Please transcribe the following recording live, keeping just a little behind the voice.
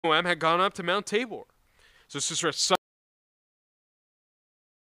Abinoam had gone up to Mount Tabor. So Sisera summoned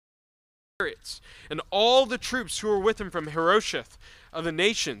chariots and all the troops who were with him from Harosheth of the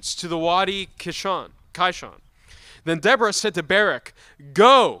nations to the Wadi Kishon. Then Deborah said to Barak,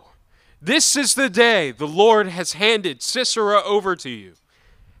 "Go, this is the day the Lord has handed Sisera over to you.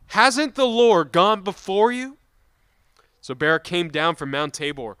 Hasn't the Lord gone before you?" So Barak came down from Mount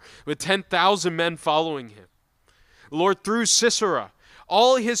Tabor with 10,000 men following him. The Lord threw Sisera,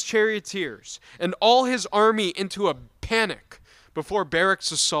 all his charioteers, and all his army into a panic before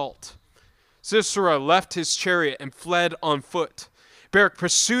Barak's assault. Sisera left his chariot and fled on foot. Barak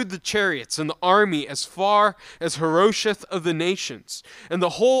pursued the chariots and the army as far as Harosheth of the nations, and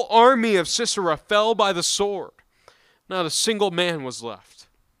the whole army of Sisera fell by the sword. Not a single man was left.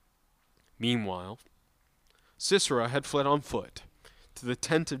 Meanwhile, Sisera had fled on foot to the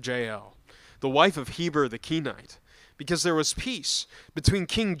tent of Jael, the wife of Heber the Kenite, because there was peace between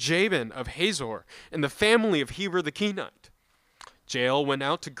King Jabin of Hazor and the family of Heber the Kenite. Jael went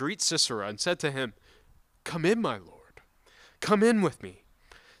out to greet Sisera and said to him, "Come in, my lord. Come in with me.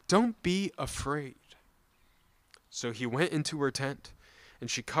 Don't be afraid." So he went into her tent, and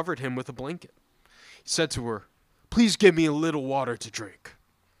she covered him with a blanket. He said to her, "Please give me a little water to drink,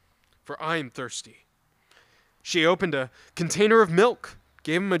 for I am thirsty." She opened a container of milk,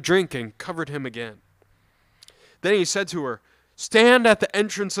 gave him a drink, and covered him again. Then he said to her, "Stand at the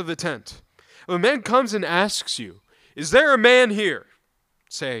entrance of the tent. If a man comes and asks you, 'Is there a man here?'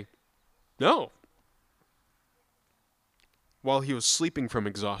 say, 'No,'" while he was sleeping from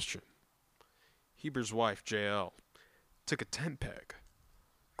exhaustion. Heber's wife, Jael, took a tent peg,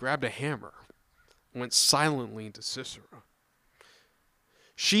 grabbed a hammer, and went silently into Sisera.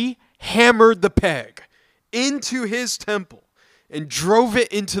 She hammered the peg into his temple and drove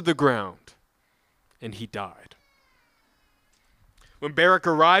it into the ground, and he died. When Barak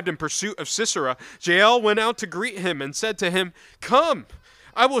arrived in pursuit of Sisera, Jael went out to greet him and said to him, "Come,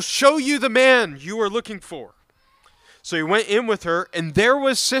 I will show you the man you are looking for." So he went in with her, and there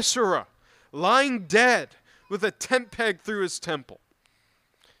was Sisera, lying dead with a tent peg through his temple.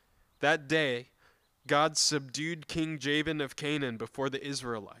 That day, God subdued King Jabin of Canaan before the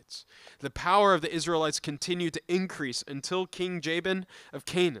Israelites. The power of the Israelites continued to increase until against King Jabin of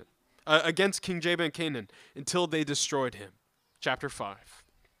Canaan, until they destroyed him. Chapter 5.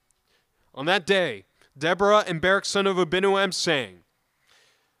 On that day, Deborah and Barak son of Abinoam sang,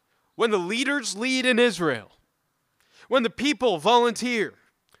 "When the leaders lead in Israel, when the people volunteer,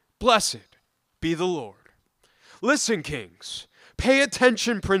 blessed be the Lord. Listen, kings, pay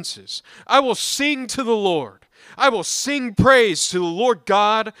attention, princes. I will sing to the Lord. I will sing praise to the Lord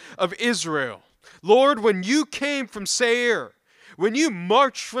God of Israel. Lord, when you came from Seir, when you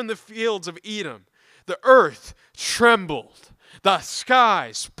marched from the fields of Edom, the earth trembled. The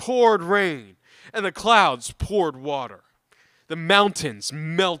skies poured rain, and the clouds poured water. The mountains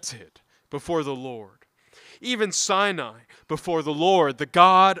melted before the Lord, even Sinai before the Lord, the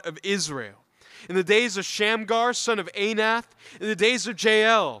God of Israel. In the days of Shamgar, son of Anath, in the days of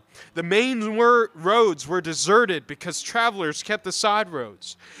Jael, the main roads were deserted because travelers kept the side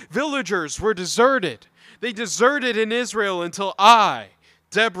roads. Villagers were deserted. They deserted in Israel until I,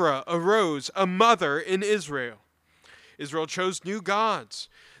 Deborah, arose, a mother in Israel. Israel chose new gods.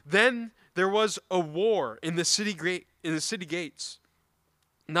 Then there was a war in the city gates.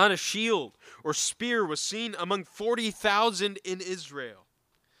 Not a shield or spear was seen among 40,000 in Israel.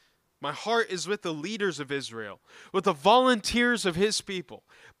 My heart is with the leaders of Israel, with the volunteers of his people.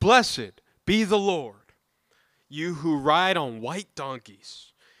 Blessed be the Lord. You who ride on white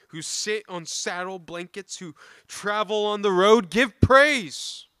donkeys, who sit on saddle blankets, who travel on the road, give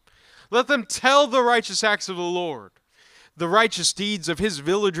praise. Let them tell the righteous acts of the Lord, the righteous deeds of his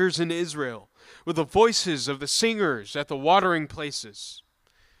villagers in Israel, with the voices of the singers at the watering places.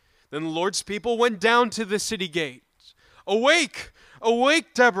 Then the Lord's people went down to the city gates. Awake,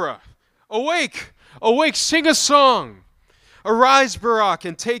 awake, Deborah. Awake, awake, sing a song. Arise, Barak,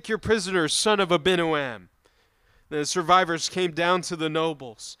 and take your prisoners, son of Abinoam. Then the survivors came down to the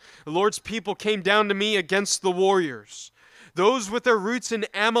nobles. The Lord's people came down to me against the warriors. Those with their roots in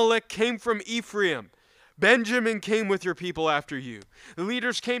Amalek came from Ephraim. Benjamin came with your people after you. The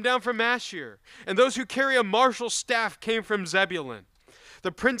leaders came down from Asher, and those who carry a marshal's staff came from Zebulun.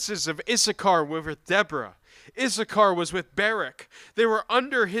 The princes of Issachar were with Deborah. Issachar was with Barak. They were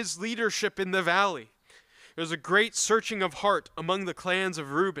under his leadership in the valley. There was a great searching of heart among the clans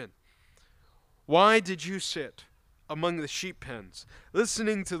of Reuben. Why did you sit among the sheep pens,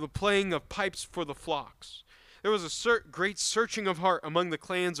 listening to the playing of pipes for the flocks? There was a great searching of heart among the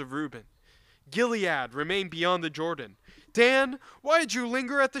clans of Reuben. Gilead remained beyond the Jordan. Dan, why did you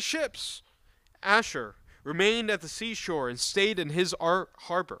linger at the ships? Asher remained at the seashore and stayed in his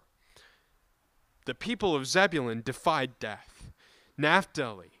harbor. The people of Zebulun defied death.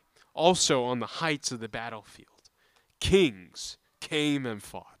 Naphtali also on the heights of the battlefield. Kings came and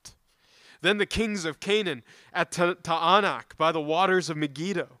fought. Then the kings of Canaan at Taanach by the waters of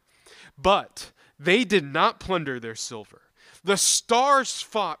Megiddo. But they did not plunder their silver. The stars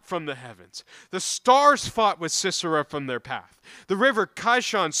fought from the heavens. The stars fought with Sisera from their path. The river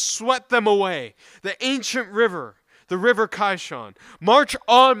Kishon swept them away. The ancient river, the river Kishon. March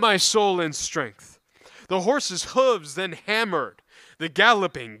on, my soul, in strength. The horses' hooves then hammered. The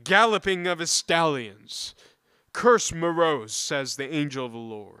galloping of his stallions. Curse Meroz, says the angel of the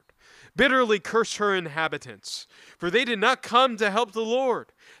Lord. Bitterly curse her inhabitants, for they did not come to help the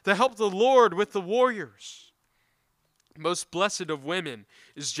Lord with the warriors. Most blessed of women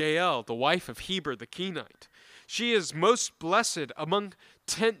is Jael, the wife of Heber the Kenite. She is most blessed among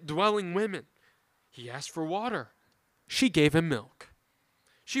tent-dwelling women. He asked for water. She gave him milk.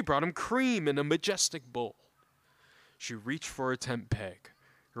 She brought him cream in a majestic bowl. She reached for a tent peg,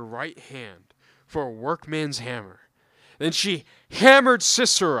 her right hand for a workman's hammer. Then she hammered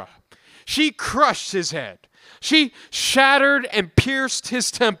Sisera. She crushed his head. She shattered and pierced his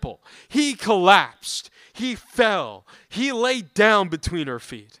temple. He collapsed. He fell. He lay down between her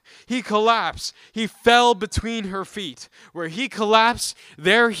feet. He collapsed. He fell between her feet. Where he collapsed,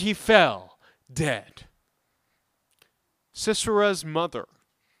 there he fell, dead. Sisera's mother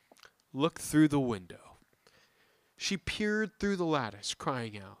looked through the window. She peered through the lattice,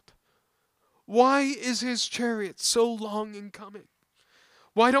 crying out, "Why is his chariot so long in coming?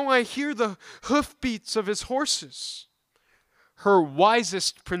 Why don't I hear the hoofbeats of his horses?" Her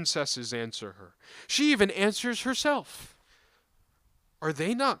wisest princesses answer her. She even answers herself. Are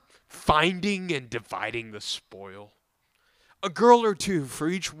they not finding and dividing the spoil? A girl or two for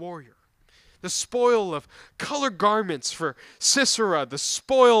each warrior. The spoil of colored garments for Sisera, the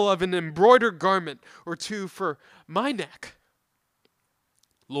spoil of an embroidered garment or two for my neck.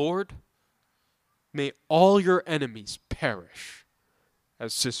 Lord, may all your enemies perish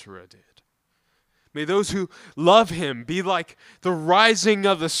as Sisera did. May those who love him be like the rising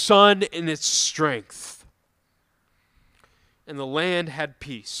of the sun in its strength. And the land had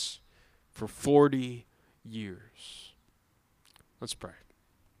peace for 40 years. Let's pray.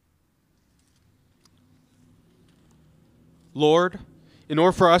 Lord, in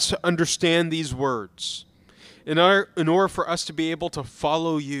order for us to understand these words, in order for us to be able to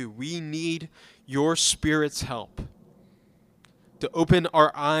follow you, we need your Spirit's help to open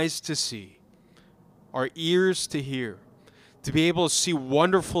our eyes to see, our ears to hear, to be able to see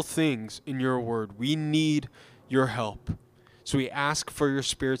wonderful things in your word. We need your help. So we ask for your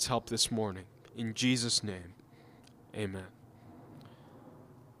Spirit's help this morning. In Jesus' name, amen.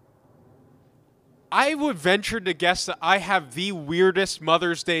 I would venture to guess that I have the weirdest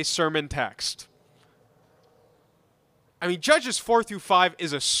Mother's Day sermon text. I mean, Judges 4 through 5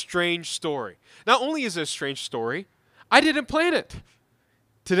 is a strange story. Not only is it a strange story, I didn't plan it.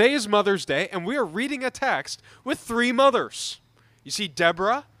 Today is Mother's Day, and we are reading a text with 3 mothers. You see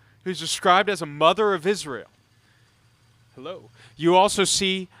Deborah, who's described as a mother of Israel. Hello. You also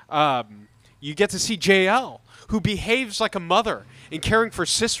see, you get to see Jael, who behaves like a mother in caring for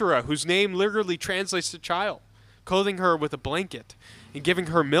Sisera, whose name literally translates to child, clothing her with a blanket and giving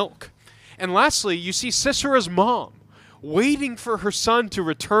her milk. And lastly, you see Sisera's mom waiting for her son to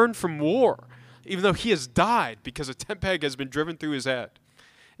return from war, even though he has died because a tent peg has been driven through his head.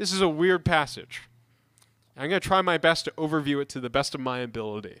 This is a weird passage. I'm going to try my best to overview it to the best of my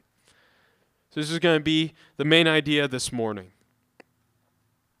ability. So this is going to be the main idea this morning.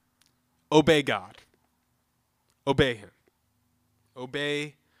 Obey God. Obey him.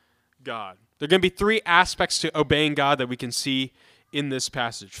 Obey God. There are going to be 3 aspects to obeying God that we can see in this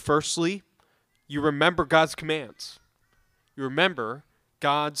passage. Firstly, you remember God's commands. You remember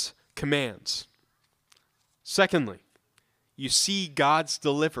God's commands. Secondly, you see God's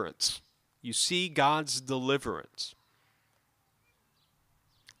deliverance. You see God's deliverance.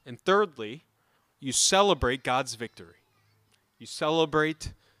 And thirdly, you celebrate God's victory. You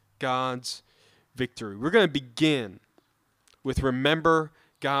celebrate God's victory. We're going to begin with remember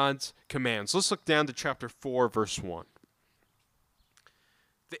God's commands. Let's look down to chapter 4, verse 1.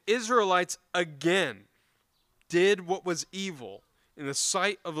 The Israelites again did what was evil in the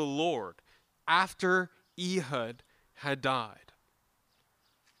sight of the Lord after Ehud had died.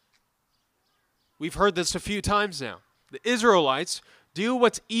 We've heard this a few times now. The Israelites do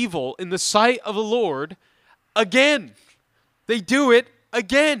what's evil in the sight of the Lord again. They do it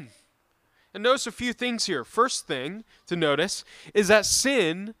again. And notice a few things here. First thing to notice is that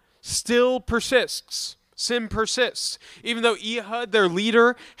sin still persists. Sin persists. Even though Ehud, their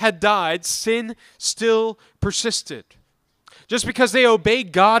leader, had died, sin still persisted. Just because they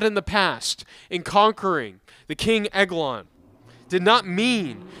obeyed God in the past in conquering the king Eglon did not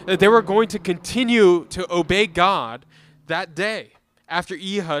mean that they were going to continue to obey God that day after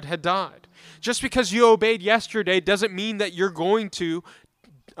Ehud had died. Just because you obeyed yesterday doesn't mean that you're going to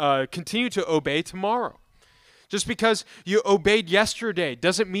continue to obey tomorrow. Just because you obeyed yesterday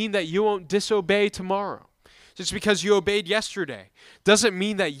doesn't mean that you won't disobey tomorrow. Just because you obeyed yesterday doesn't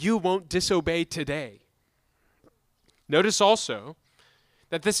mean that you won't disobey today. Notice also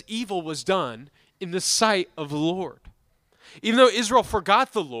that this evil was done in the sight of the Lord. Even though Israel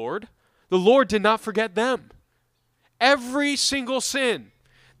forgot the Lord did not forget them. Every single sin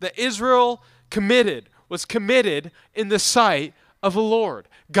that Israel committed was committed in the sight of the Lord.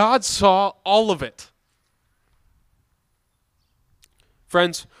 God saw all of it.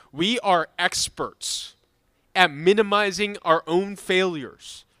 Friends, we are experts at minimizing our own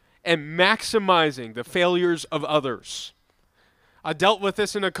failures and maximizing the failures of others. I dealt with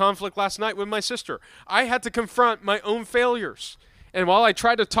this in a conflict last night with my sister. I had to confront my own failures. And while I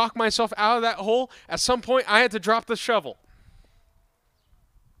tried to talk myself out of that hole, at some point I had to drop the shovel.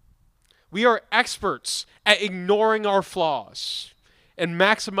 We are experts at ignoring our flaws and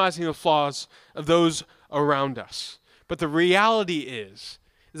maximizing the flaws of those around us. But the reality is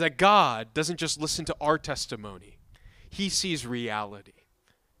that God doesn't just listen to our testimony. He sees reality.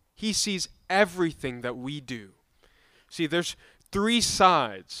 He sees everything that we do. See, there's three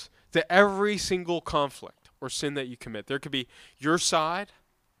sides to every single conflict or sin that you commit. There could be your side.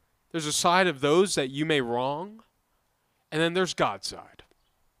 There's a side of those that you may wrong. And then there's God's side.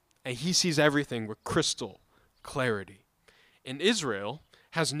 And he sees everything with crystal clarity. And Israel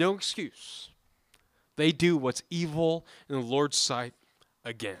has no excuse. They do what's evil in the Lord's sight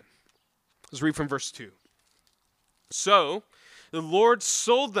again. Let's read from verse 2. So the Lord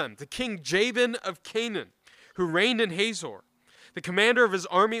sold them to King Jabin of Canaan, who reigned in Hazor. The commander of his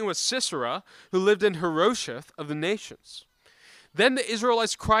army was Sisera, who lived in Harosheth of the nations. Then the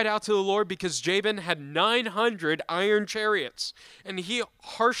Israelites cried out to the Lord because Jabin had 900 iron chariots, and he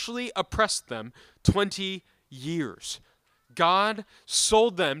harshly oppressed them 20 years. God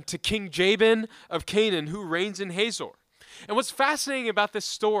sold them to King Jabin of Canaan, who reigns in Hazor. And what's fascinating about this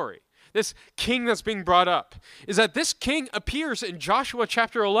story, this king that's being brought up, is that this king appears in Joshua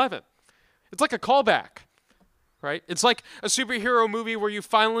chapter 11. It's like a callback, right? It's like a superhero movie where you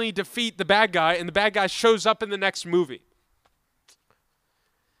finally defeat the bad guy and the bad guy shows up in the next movie.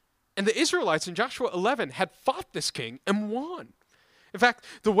 And the Israelites in Joshua 11 had fought this king and won. In fact,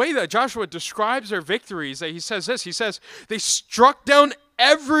 the way that Joshua describes their victories, that he says this, he says, they struck down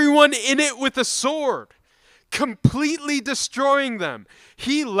everyone in it with a sword, completely destroying them.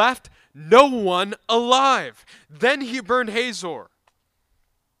 He left no one alive. Then he burned Hazor.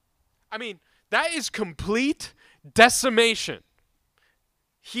 I mean, that is complete decimation.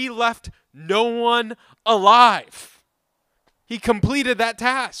 He left no one alive. He completed that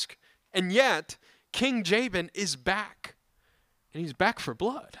task. And yet, King Jabin is back. And he's back for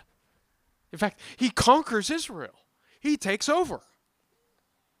blood. In fact, he conquers Israel. He takes over.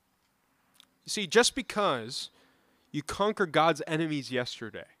 You see, just because you conquer God's enemies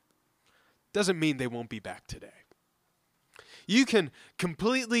yesterday doesn't mean they won't be back today. You can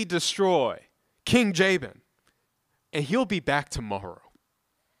completely destroy King Jabin, and he'll be back tomorrow.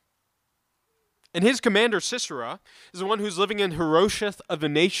 And his commander, Sisera, is the one who's living in Harosheth of the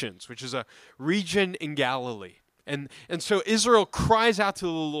nations, which is a region in Galilee. And so Israel cries out to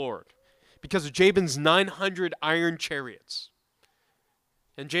the Lord because of Jabin's 900 iron chariots.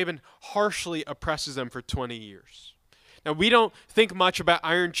 And Jabin harshly oppresses them for 20 years. Now, we don't think much about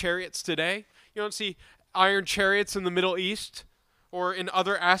iron chariots today. You don't see iron chariots in the Middle East or in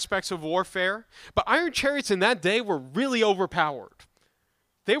other aspects of warfare. But iron chariots in that day were really overpowered.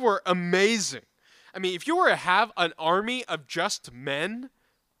 They were amazing. I mean, if you were to have an army of just men,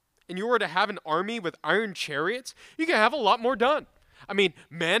 and you were to have an army with iron chariots, you can have a lot more done. I mean,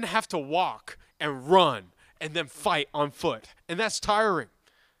 men have to walk and run and then fight on foot. And that's tiring.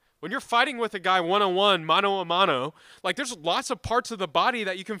 When you're fighting with a guy one-on-one, mano-a-mano, like there's lots of parts of the body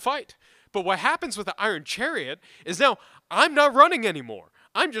that you can fight. But what happens with the iron chariot is now I'm not running anymore.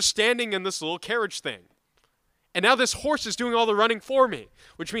 I'm just standing in this little carriage thing. And now this horse is doing all the running for me,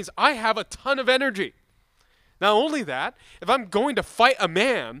 which means I have a ton of energy. Not only that, if I'm going to fight a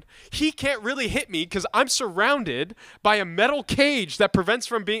man, he can't really hit me because I'm surrounded by a metal cage that prevents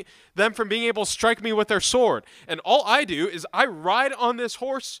them from being able to strike me with their sword. And all I do is I ride on this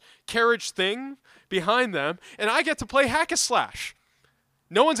horse carriage thing behind them, and I get to play hack-a-slash.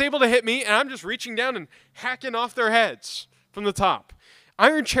 No one's able to hit me, and I'm just reaching down and hacking off their heads from the top.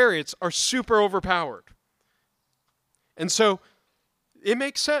 Iron chariots are super overpowered. And so it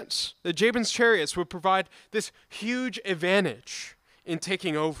makes sense that Jabin's chariots would provide this huge advantage in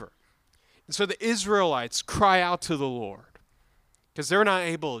taking over. And so the Israelites cry out to the Lord because they're not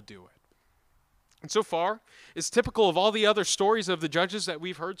able to do it. And so far, it's typical of all the other stories of the judges that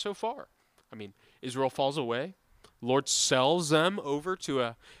we've heard so far. I mean, Israel falls away. Lord sells them over to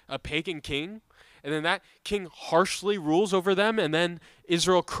a pagan king. And then that king harshly rules over them. And then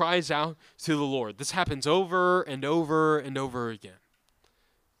Israel cries out to the Lord. This happens over and over and over again.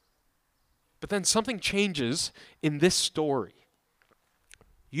 But then something changes in this story.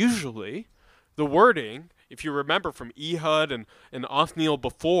 Usually, the wording, if you remember from Ehud and Othniel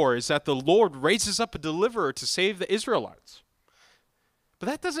before, is that the Lord raises up a deliverer to save the Israelites. But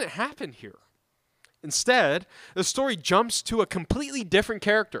that doesn't happen here. Instead, the story jumps to a completely different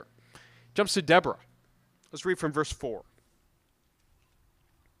character. It jumps to Deborah. Let's read from verse 4.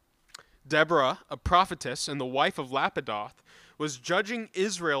 Deborah, a prophetess and the wife of Lapidoth, was judging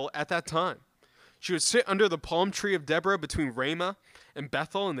Israel at that time. She would sit under the palm tree of Deborah between Ramah and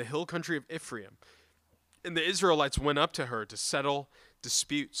Bethel in the hill country of Ephraim. And the Israelites went up to her to settle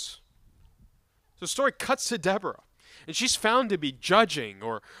disputes. So the story cuts to Deborah. And she's found to be judging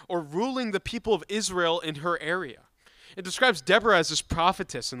or ruling the people of Israel in her area. It describes Deborah as this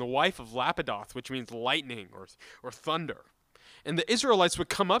prophetess and the wife of Lapidoth, which means lightning or thunder. And the Israelites would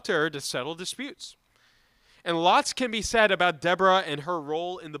come up to her to settle disputes. And lots can be said about Deborah and her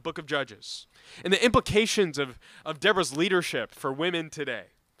role in the book of Judges and the implications of Deborah's leadership for women today.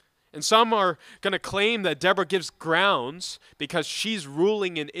 And some are going to claim that Deborah gives grounds, because she's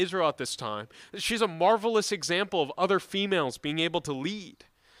ruling in Israel at this time, that she's a marvelous example of other females being able to lead,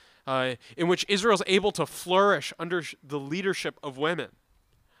 in which Israel's able to flourish under the leadership of women.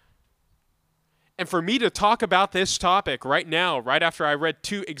 And for me to talk about this topic right now, right after I read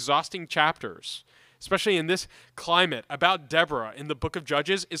 2 exhausting chapters, especially in this climate, about Deborah in the book of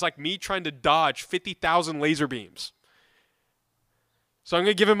Judges, is like me trying to dodge 50,000 laser beams. So I'm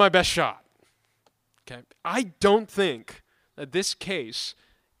going to give it my best shot. Okay? I don't think that this case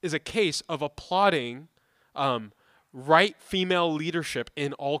is a case of applauding right female leadership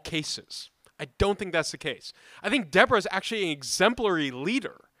in all cases. I don't think that's the case. I think Deborah is actually an exemplary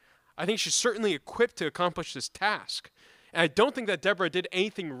leader. I think she's certainly equipped to accomplish this task. And I don't think that Deborah did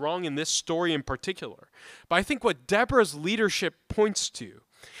anything wrong in this story in particular. But I think what Deborah's leadership points to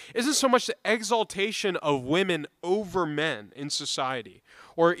isn't so much the exaltation of women over men in society,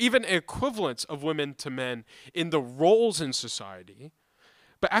 or even equivalence of women to men in the roles in society,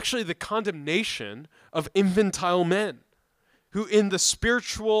 but actually the condemnation of infantile men, who in the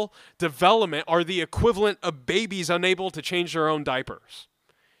spiritual development are the equivalent of babies unable to change their own diapers.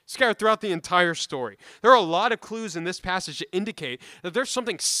 Scattered throughout the entire story. There are a lot of clues in this passage to indicate that there's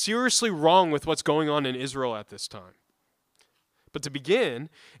something seriously wrong with what's going on in Israel at this time. But to begin,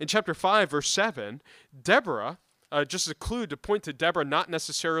 in chapter 5, verse 7, Deborah, just a clue to point to Deborah not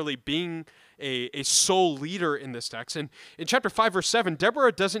necessarily being a sole leader in this text. And in chapter 5, verse 7,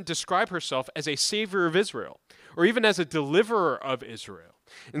 Deborah doesn't describe herself as a savior of Israel, or even as a deliverer of Israel.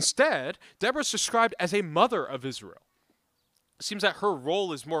 Instead, Deborah is described as a mother of Israel. It seems that her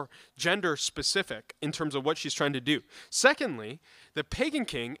role is more gender specific in terms of what she's trying to do. Secondly, the pagan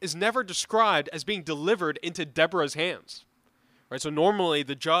king is never described as being delivered into Deborah's hands. Right, so normally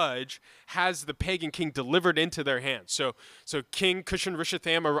the judge has the pagan king delivered into their hands. So King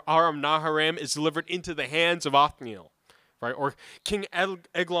Cushan-Rishathaim or Aram-Naharaim is delivered into the hands of Othniel. Right? Or King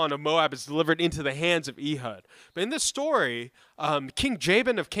Eglon of Moab is delivered into the hands of Ehud. But in this story, King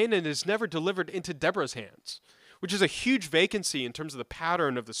Jabin of Canaan is never delivered into Deborah's hands, which is a huge vacancy in terms of the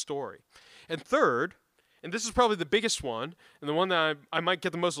pattern of the story. And third, and this is probably the biggest one, and the one that I might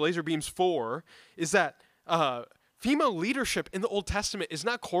get the most laser beams for, is that female leadership in the Old Testament is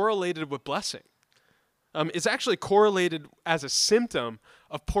not correlated with blessing. It's actually correlated as a symptom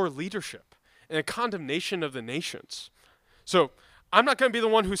of poor leadership and a condemnation of the nations. So I'm not going to be the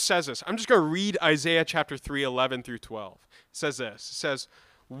one who says this. I'm just going to read Isaiah chapter 3, 11 through 12. It says this. It says,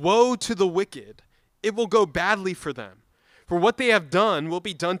 "Woe to the wicked! It will go badly for them. For what they have done will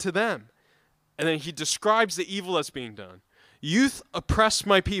be done to them." And then he describes the evil that's being done. "Youth oppress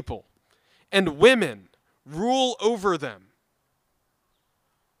my people, and women rule over them.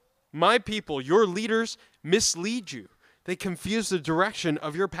 My people, your leaders, mislead you. They confuse the direction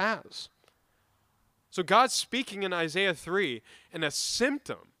of your paths. So God's speaking in Isaiah 3, and a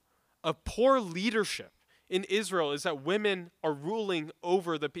symptom of poor leadership in Israel is that women are ruling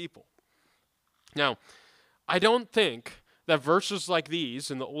over the people. Now, I don't think that verses like these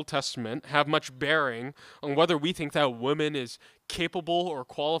in the Old Testament have much bearing on whether we think that a woman is capable or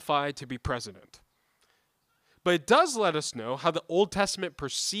qualified to be president. But it does let us know how the Old Testament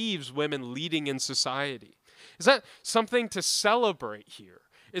perceives women leading in society. Is that something to celebrate here?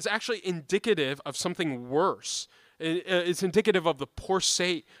 It's actually indicative of something worse. It's indicative of the poor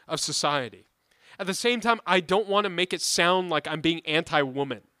state of society. At the same time, I don't want to make it sound like I'm being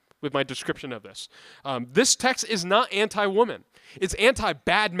anti-woman with my description of this. This text is not anti-woman. It's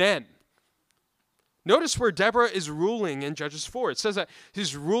anti-bad men. Notice where Deborah is ruling in Judges 4. It says that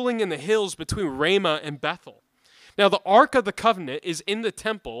he's ruling in the hills between Ramah and Bethel. Now, the Ark of the Covenant is in the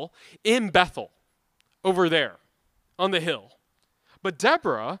temple in Bethel, over there on the hill. But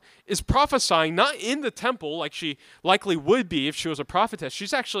Deborah is prophesying not in the temple like she likely would be if she was a prophetess.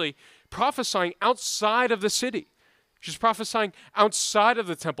 She's actually prophesying outside of the city. She's prophesying outside of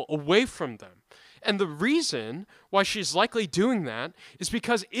the temple, away from them. And the reason why she's likely doing that is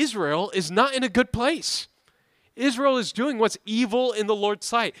because Israel is not in a good place. Israel is doing what's evil in the Lord's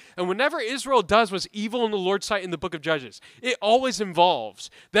sight. And whenever Israel does what's evil in the Lord's sight in the book of Judges, it always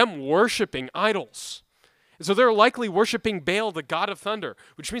involves them worshiping idols. And so they're likely worshiping Baal, the god of thunder,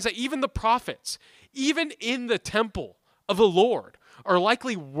 which means that even the prophets, even in the temple of the Lord, are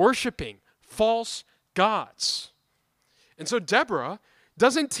likely worshiping false gods. And so Deborah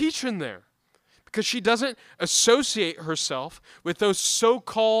doesn't teach in there because she doesn't associate herself with those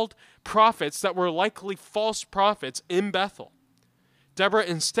so-called prophets that were likely false prophets in Bethel. Deborah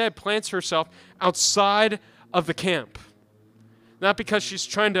instead plants herself outside of the camp. Not because she's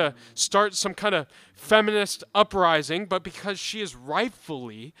trying to start some kind of feminist uprising, but because she is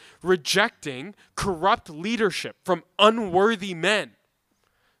rightfully rejecting corrupt leadership from unworthy men.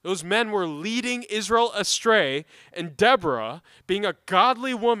 Those men were leading Israel astray, and Deborah, being a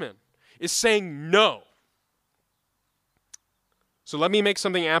godly woman, is saying no. So let me make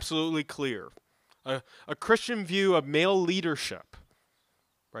something absolutely clear. A Christian view of male leadership,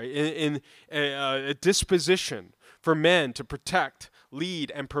 right, in a disposition for men to protect,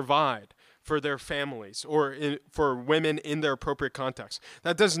 lead, and provide for their families or for women in their appropriate context.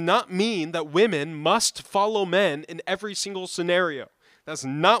 That does not mean that women must follow men in every single scenario. That's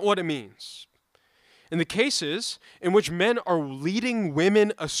not what it means. In the cases in which men are leading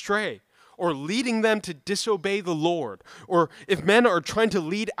women astray or leading them to disobey the Lord, or if men are trying to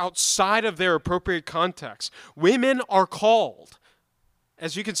lead outside of their appropriate context, women are called,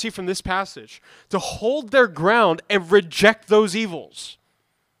 as you can see from this passage, to hold their ground and reject those evils.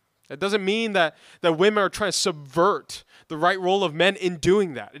 That doesn't mean that women are trying to subvert the right role of men in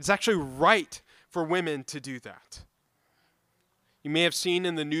doing that. It's actually right for women to do that. You may have seen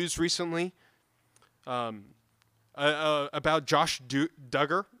in the news recently about Josh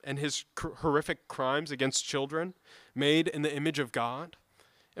Duggar and his horrific crimes against children made in the image of God.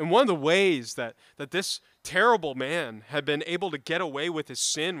 And one of the ways that this terrible man had been able to get away with his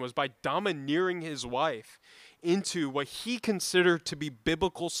sin was by domineering his wife into what he considered to be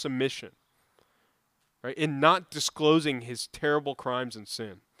biblical submission, right, in not disclosing his terrible crimes and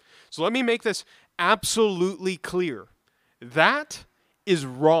sin. So let me make this absolutely clear. That is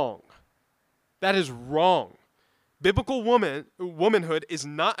wrong. That is wrong. Biblical womanhood is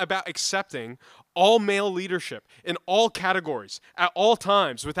not about accepting all male leadership in all categories, at all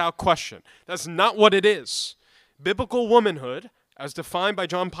times, without question. That's not what it is. Biblical womanhood, as defined by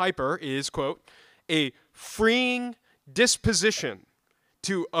John Piper, is, quote, a freeing disposition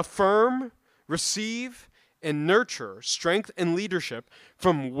to affirm, receive, and nurture strength and leadership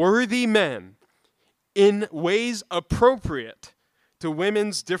from worthy men in ways appropriate to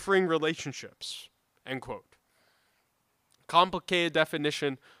women's differing relationships, end quote. Complicated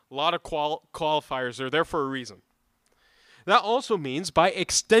definition, a lot of qualifiers. They're there for a reason. That also means, by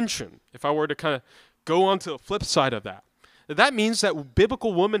extension, if I were to kind of go on to the flip side of that, that means that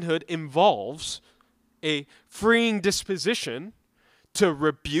biblical womanhood involves a freeing disposition to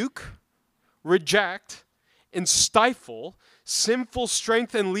rebuke, reject, and stifle sinful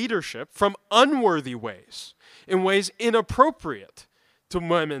strength and leadership from unworthy ways, in ways inappropriate to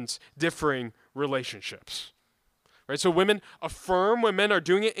women's differing relationships. Right? So women affirm when men are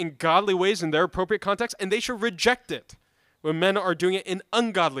doing it in godly ways in their appropriate context, and they should reject it when men are doing it in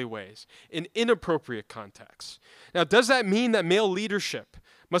ungodly ways, in inappropriate contexts. Now, does that mean that male leadership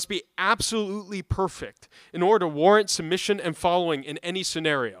must be absolutely perfect in order to warrant submission and following in any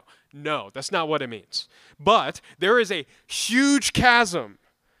scenario? No, that's not what it means. But there is a huge chasm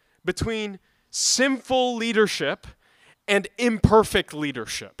between sinful leadership and imperfect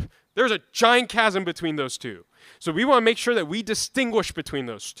leadership. There's a giant chasm between those two. So we want to make sure that we distinguish between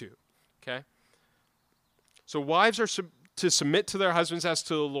those two. Okay? So wives are to submit to their husbands as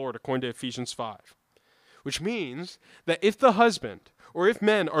to the Lord, according to Ephesians 5. Which means that if the husband or if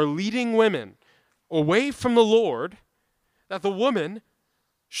men are leading women away from the Lord, that the woman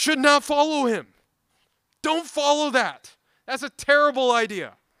should not follow him. Don't follow that. That's a terrible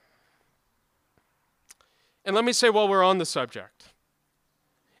idea. And let me say while we're on the subject,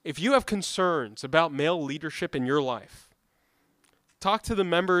 if you have concerns about male leadership in your life, talk to the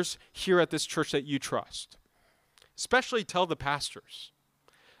members here at this church that you trust. Especially tell the pastors.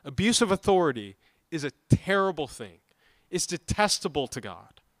 Abuse of authority is a terrible thing. It's detestable to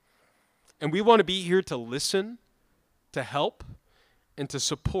God. And we want to be here to listen, to help, and to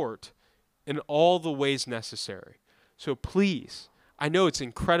support in all the ways necessary. So please, I know it's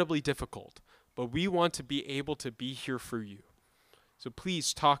incredibly difficult, but we want to be able to be here for you. So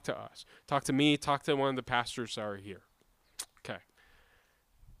please talk to us. Talk to me. Talk to one of the pastors that are here. Okay.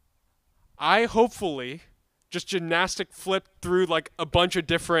 I hopefully just gymnastic flipped through like a bunch of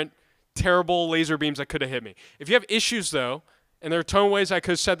different terrible laser beams that could have hit me. If you have issues, though, and there are ton of ways I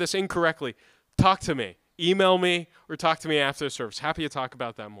could have said this incorrectly, talk to me. Email me or talk to me after the service. Happy to talk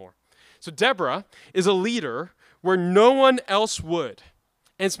about that more. So Deborah is a leader where no one else would.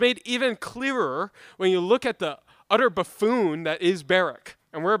 And it's made even clearer when you look at the utter buffoon that is Barak.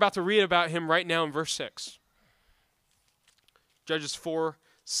 And we're about to read about him right now in verse 6. Judges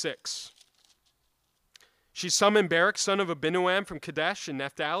 4:6. She summoned Barak, son of Abinoam from Kadesh in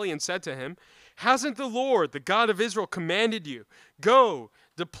Naphtali, and said to him, "Hasn't the Lord, the God of Israel, commanded you? Go,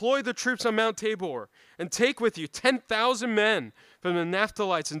 deploy the troops on Mount Tabor, and take with you 10,000 men from the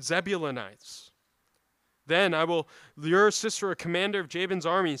Naphtalites and Zebulunites. Then I will lure Sisera, commander of Jabin's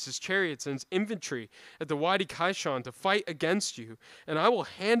armies, his chariots, and his infantry at the Wadi Kishon to fight against you, and I will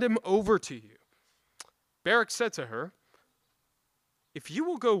hand him over to you." Barak said to her, "If you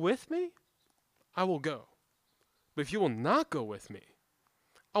will go with me, I will go. But if you will not go with me,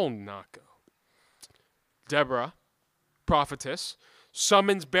 I will not go." Deborah, prophetess,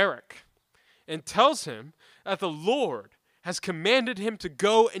 summons Barak and tells him that the Lord has commanded him to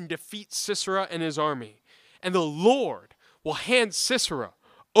go and defeat Sisera and his army, and the Lord will hand Sisera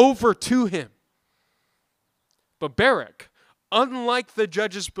over to him. But Barak, unlike the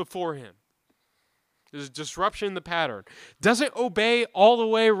judges before him, there's a disruption in the pattern, doesn't obey all the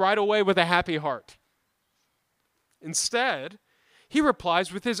way right away with a happy heart. Instead, he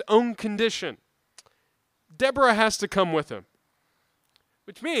replies with his own condition. Deborah has to come with him.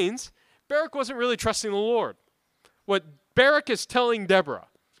 Which means Barak wasn't really trusting the Lord. What Barak is telling Deborah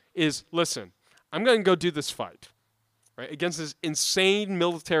is, listen, I'm going to go do this fight, right, against this insane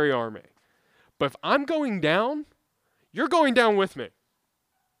military army. But if I'm going down, you're going down with me.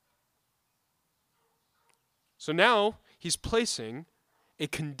 So now he's placing a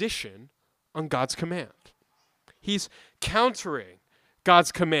condition on God's command. He's countering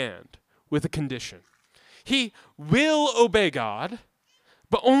God's command with a condition. He will obey God,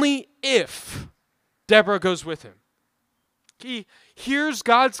 but only if Deborah goes with him. He hears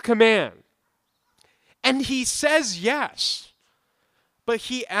God's command, and he says yes, but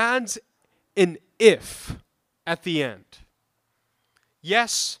he adds an if at the end.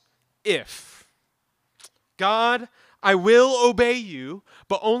 Yes, if. God, I will obey you,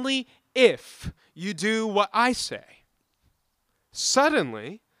 but only if you do what I say.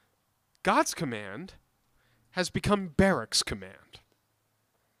 Suddenly, God's command has become Barak's command.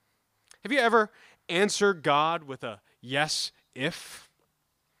 Have you ever answered God with a yes, if?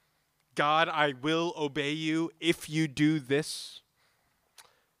 God, I will obey you if you do this.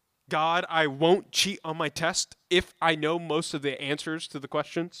 God, I won't cheat on my test if I know most of the answers to the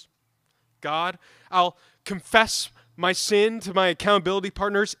questions. God, I'll confess my sin to my accountability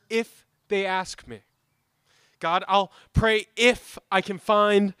partners if they ask me. God, I'll pray if I can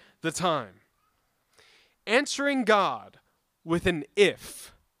find the time. Answering God with an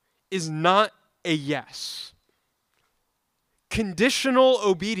if is not a yes. Conditional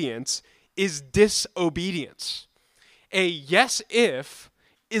obedience is disobedience. A yes if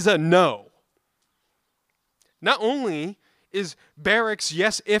is a no. Not only is Barak's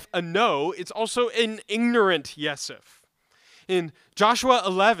yes if a no, it's also an ignorant yes if. In Joshua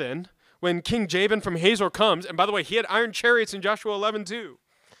 11, when King Jabin from Hazor comes, and by the way, he had iron chariots in Joshua 11 too,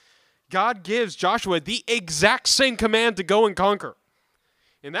 God gives Joshua the exact same command to go and conquer.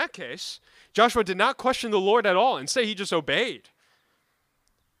 In that case, Joshua did not question the Lord at all. Instead, he just obeyed.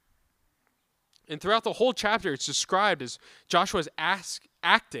 And throughout the whole chapter, it's described as Joshua's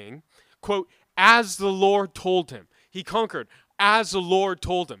acting, quote, as the Lord told him. He conquered as the Lord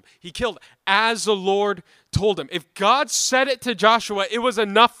told him. He killed as the Lord told him. If God said it to Joshua, it was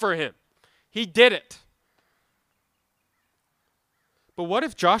enough for him. He did it. But what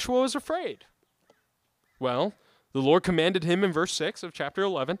if Joshua was afraid? Well, the Lord commanded him in verse 6 of chapter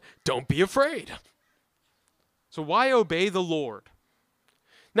 11, don't be afraid. So why obey the Lord?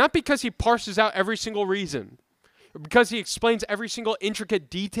 Not because he parses out every single reason, or because he explains every single intricate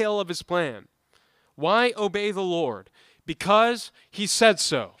detail of his plan. Why obey the Lord? Because he said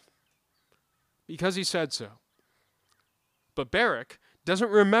so. Because he said so. But Barak doesn't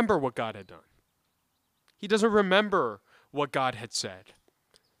remember what God had done. He doesn't remember what God had said.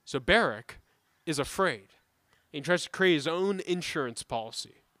 So Barak is afraid. He tries to create his own insurance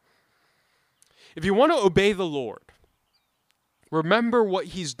policy. If you want to obey the Lord, remember what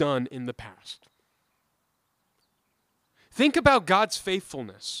he's done in the past. Think about God's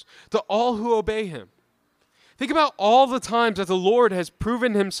faithfulness to all who obey him. Think about all the times that the Lord has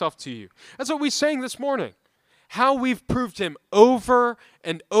proven himself to you. That's what we sang this morning. How we've proved him over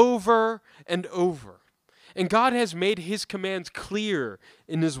and over and over. And God has made his commands clear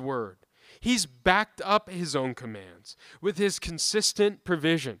in his word. He's backed up his own commands with his consistent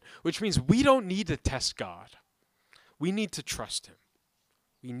provision, which means we don't need to test God. We need to trust him.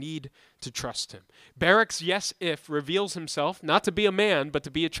 We need to trust him. Barak's yes if reveals himself not to be a man, but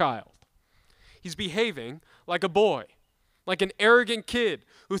to be a child. He's behaving like a boy, like an arrogant kid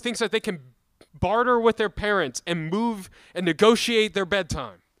who thinks that they can barter with their parents and move and negotiate their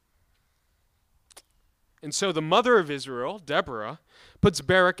bedtime. And so the mother of Israel, Deborah, puts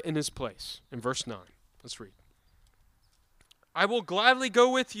Barak in his place. In verse 9, let's read. I will gladly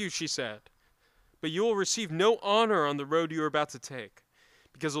go with you, she said, but you will receive no honor on the road you are about to take,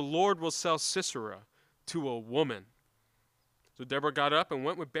 because the Lord will sell Sisera to a woman. So Deborah got up and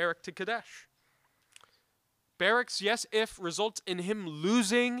went with Barak to Kadesh. Barak's yes if results in him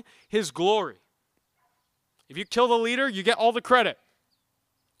losing his glory. If you kill the leader, you get all the credit.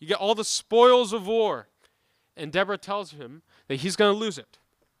 You get all the spoils of war. And Deborah tells him that he's going to lose it.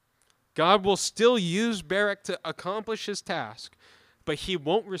 God will still use Barak to accomplish his task, but he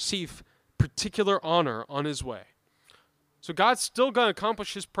won't receive particular honor on his way. So God's still going to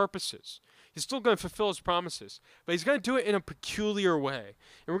accomplish his purposes. He's still going to fulfill his promises, but he's going to do it in a peculiar way.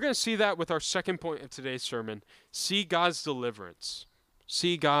 And we're going to see that with our second point of today's sermon. See God's deliverance.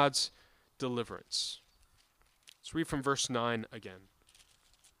 See God's deliverance. Let's read from verse 9 again.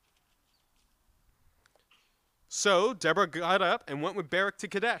 So Deborah got up and went with Barak to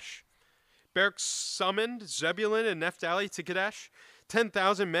Kadesh. Barak summoned Zebulun and Naphtali to Kadesh.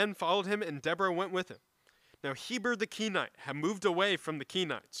 10,000 men followed him, and Deborah went with him. Now Heber the Kenite had moved away from the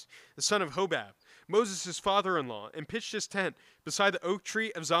Kenites, the son of Hobab, Moses' father-in-law, and pitched his tent beside the oak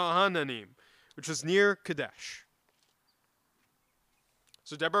tree of Zaananim, which was near Kadesh.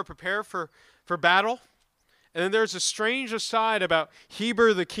 So Deborah prepared for battle. And then there's a strange aside about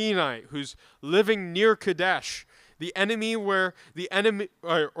Heber the Kenite, who's living near Kadesh, the enemy where the enemy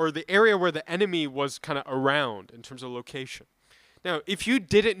or the area where the enemy was kind of around in terms of location. Now, if you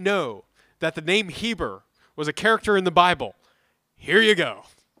didn't know that the name Heber was a character in the Bible, here you go.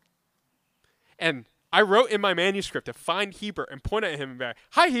 And I wrote in my manuscript to find Heber and point at him and be like,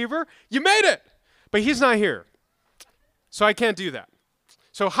 "Hi, Heber, you made it!" But he's not here, so I can't do that.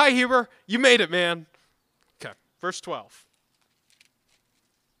 So, hi, Heber, you made it, man. Verse 12.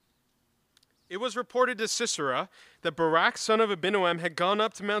 It was reported to Sisera that Barak, son of Abinoam, had gone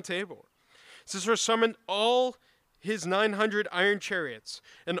up to Mount Tabor. Sisera summoned all his 900 iron chariots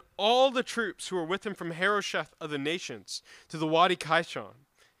and all the troops who were with him from Harosheth of the nations to the Wadi Kishon.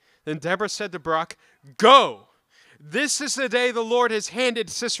 Then Deborah said to Barak, "Go! This is the day the Lord has handed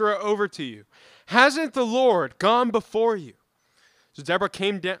Sisera over to you. Hasn't the Lord gone before you?" So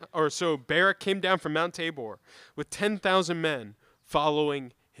Barak came down from Mount Tabor with 10,000 men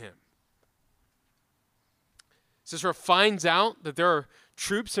following him. Sisera finds out that there are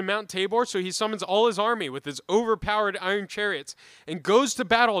troops in Mount Tabor, so he summons all his army with his overpowered iron chariots and goes to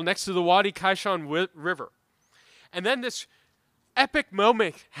battle next to the Wadi Kishon River. And then this epic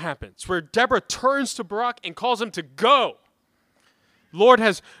moment happens where Deborah turns to Barak and calls him to go. The Lord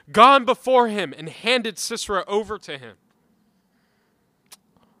has gone before him and handed Sisera over to him.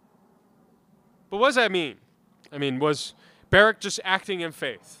 But what does that mean? I mean, was Barak just acting in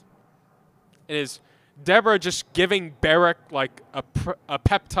faith? And is Deborah just giving Barak like a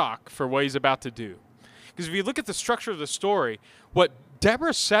pep talk for what he's about to do? Because if you look at the structure of the story, what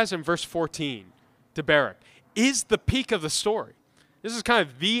Deborah says in verse 14 to Barak is the peak of the story. This is kind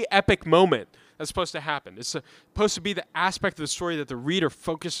of the epic moment that's supposed to happen. It's supposed to be the aspect of the story that the reader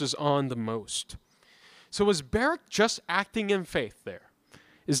focuses on the most. So was Barak just acting in faith there?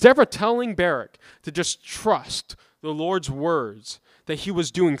 Is Deborah telling Barak to just trust the Lord's words, that he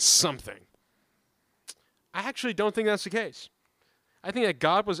was doing something? I actually don't think that's the case. I think that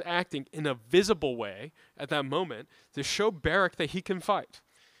God was acting in a visible way at that moment to show Barak that he can fight.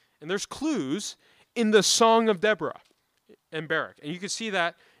 And there's clues in the Song of Deborah and Barak. And you can see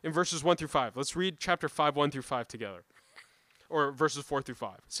that in verses 1 through 5. Let's read chapter 5, 1 through 5 together. Or verses 4 through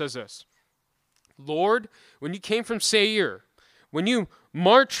 5. It says this: Lord, when you came from Seir, when you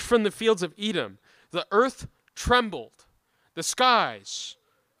marched from the fields of Edom, the earth trembled, the skies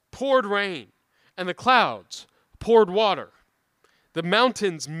poured rain, and the clouds poured water. The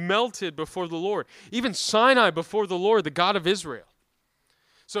mountains melted before the Lord, even Sinai before the Lord, the God of Israel.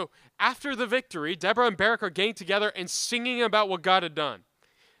 So after the victory, Deborah and Barak are getting together and singing about what God had done.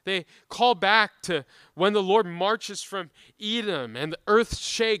 They call back to when the Lord marches from Edom, and the earth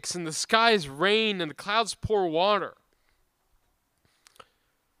shakes, and the skies rain, and the clouds pour water.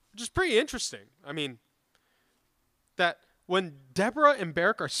 Which is pretty interesting. I mean, that when Deborah and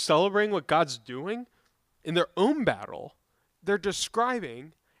Barak are celebrating what God's doing in their own battle, they're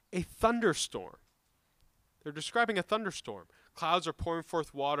describing a thunderstorm. They're describing a thunderstorm. Clouds are pouring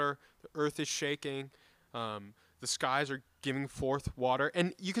forth water. The earth is shaking. The skies are giving forth water.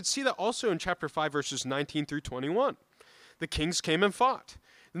 And you could see that also in chapter 5, verses 19 through 21. The kings came and fought.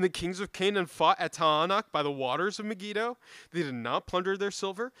 And the kings of Canaan fought at Taanach by the waters of Megiddo. They did not plunder their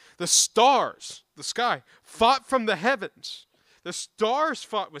silver. The stars, the sky, fought from the heavens. The stars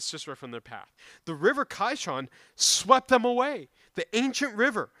fought with Sisera from their path. The river Kishon swept them away. The ancient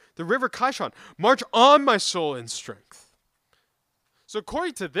river, the river Kishon, march on, my soul, in strength. So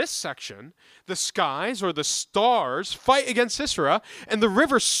according to this section, the skies or the stars fight against Sisera, and the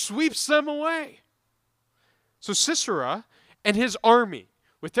river sweeps them away. So Sisera and his army,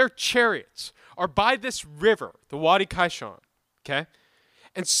 with their chariots, are by this river, the Wadi Kishon, okay?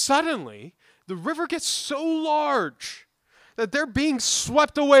 And suddenly, the river gets so large that they're being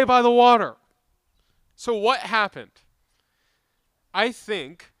swept away by the water. So what happened? I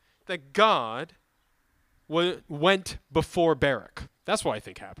think that God went before Barak. That's what I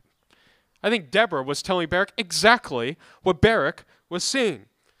think happened. I think Deborah was telling Barak exactly what Barak was seeing.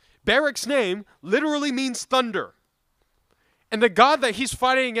 Barak's name literally means thunder. And the God that he's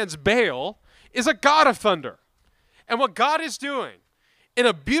fighting against, Baal, is a god of thunder. And what God is doing, in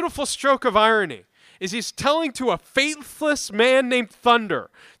a beautiful stroke of irony, is he's telling to a faithless man named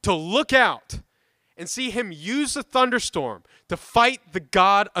Thunder to look out and see him use the thunderstorm to fight the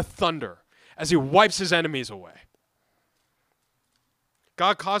God of thunder as he wipes his enemies away.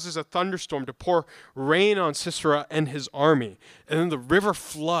 God causes a thunderstorm to pour rain on Sisera and his army, and then the river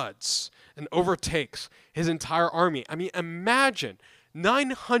floods and overtakes his entire army. I mean, imagine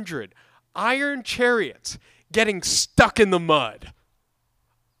 900 iron chariots getting stuck in the mud.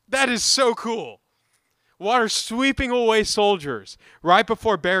 That is so cool. Water sweeping away soldiers right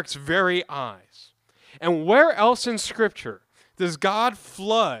before Barak's very eyes. And where else in Scripture does God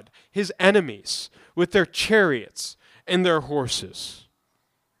flood his enemies with their chariots and their horses?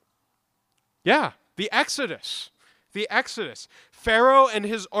 Yeah, the Exodus. The Exodus. Pharaoh and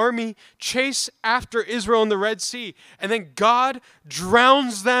his army chase after Israel in the Red Sea, and then God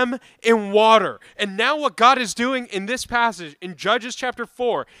drowns them in water. And now what God is doing in this passage, in Judges chapter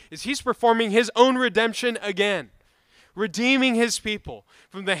 4, is he's performing his own redemption again, redeeming his people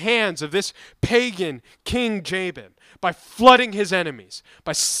from the hands of this pagan King Jabin by flooding his enemies,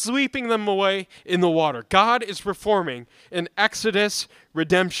 by sweeping them away in the water. God is performing an Exodus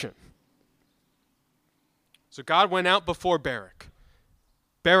redemption. So God went out before Barak.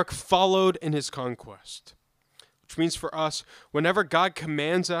 Barak followed in his conquest, which means for us, whenever God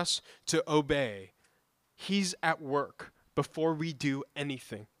commands us to obey, he's at work before we do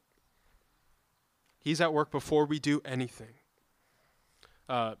anything. He's at work before we do anything.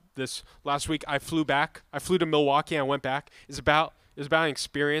 This last week, I flew to Milwaukee and I went back. It was about an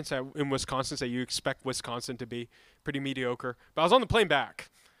experience in Wisconsin that you expect Wisconsin to be pretty mediocre. But I was on the plane back,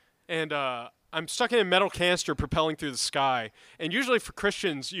 and I'm stuck in a metal canister propelling through the sky. And usually for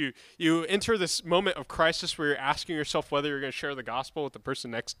Christians, you enter this moment of crisis where you're asking yourself whether you're going to share the gospel with the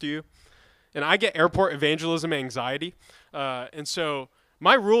person next to you. And I get airport evangelism anxiety. And so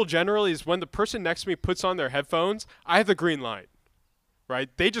my rule generally is when the person next to me puts on their headphones, I have the green light, right?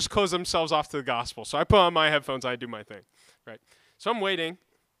 They just close themselves off to the gospel. So I put on my headphones, I do my thing, right? So I'm waiting,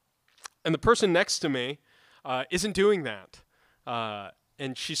 and the person next to me isn't doing that.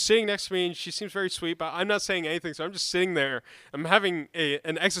 and she's sitting next to me, and she seems very sweet, but I'm not saying anything, so I'm just sitting there. I'm having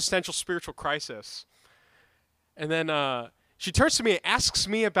an existential spiritual crisis. And then she turns to me and asks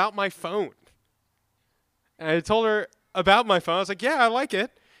me about my phone. And I told her about my phone. I was like, yeah, I like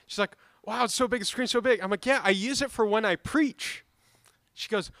it. She's like, wow, it's so big, the screen's so big. I'm like, yeah, I use it for when I preach. She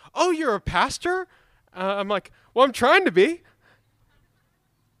goes, oh, you're a pastor? I'm like, well, I'm trying to be.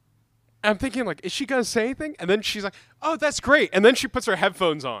 I'm thinking, like, is she going to say anything? And then she's like, oh, that's great. And then she puts her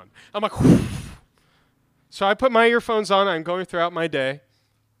headphones on. I'm like, whew. So I put my earphones on. I'm going throughout my day.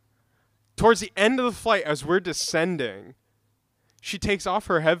 Towards the end of the flight, as we're descending, she takes off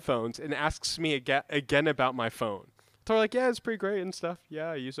her headphones and asks me again about my phone. I told her, like, yeah, it's pretty great and stuff.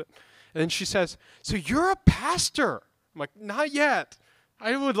 Yeah, I use it. And then she says, so you're a pastor? I'm like, not yet.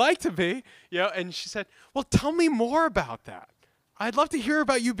 I would like to be. And she said, well, tell me more about that. I'd love to hear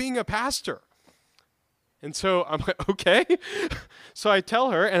about you being a pastor. And so I'm like, okay. So I tell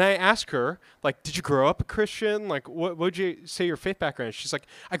her, and I ask her, like, did you grow up a Christian? Like, what would you say your faith background is? She's like,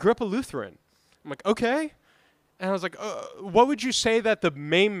 I grew up a Lutheran. I'm like, okay. And I was like, what would you say that the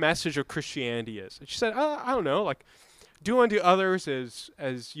main message of Christianity is? And she said, I don't know, like, do unto others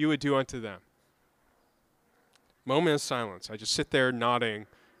as you would do unto them. Moment of silence. I just sit there nodding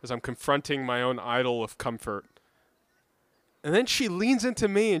as I'm confronting my own idol of comfort. And then she leans into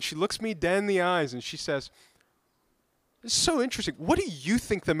me and she looks me dead in the eyes and she says, this is so interesting. What do you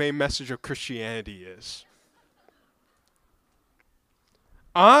think the main message of Christianity is?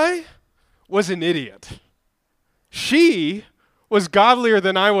 I was an idiot. She was godlier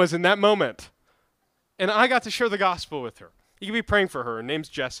than I was in that moment. And I got to share the gospel with her. You can be praying for her. Her name's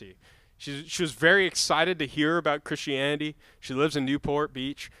Jessie. She was very excited to hear about Christianity. She lives in Newport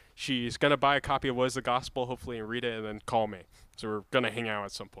Beach. She's going to buy a copy of What is the Gospel, hopefully, and read it, and then call me. So we're going to hang out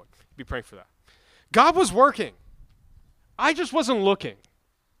at some point. Be praying for that. God was working. I just wasn't looking.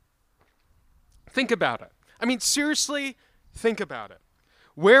 Think about it. I mean, seriously, think about it.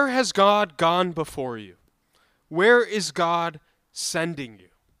 Where has God gone before you? Where is God sending you?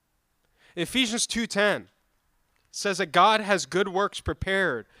 Ephesians 2:10 says that God has good works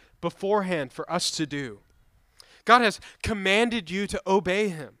prepared beforehand for us to do. God has commanded you to obey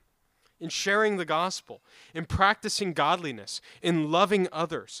him in sharing the gospel, in practicing godliness, in loving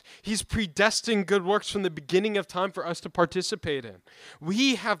others. He's predestined good works from the beginning of time for us to participate in.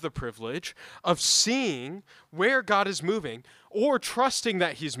 We have the privilege of seeing where God is moving or trusting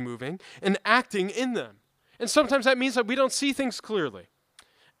that he's moving and acting in them. And sometimes that means that we don't see things clearly.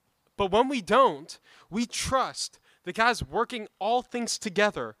 But when we don't, we trust that God's working all things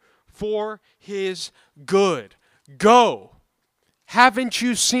together for his good. Go. Haven't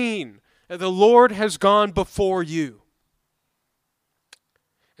you seen that the Lord has gone before you?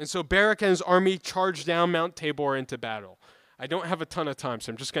 And so Barak and his army charged down Mount Tabor into battle. I don't have a ton of time,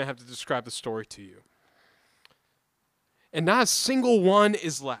 so I'm just going to have to describe the story to you. And not a single one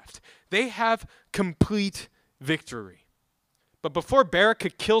is left. They have complete victory. But before Barak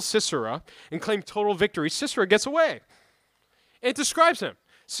could kill Sisera and claim total victory, Sisera gets away. And it describes him.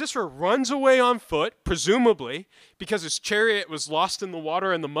 Sisera runs away on foot, presumably because his chariot was lost in the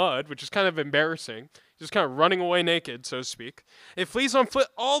water and the mud, which is kind of embarrassing. Just kind of running away naked, so to speak. It flees on foot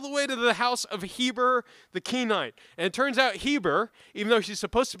all the way to the house of Heber the Kenite. And it turns out Heber, even though she's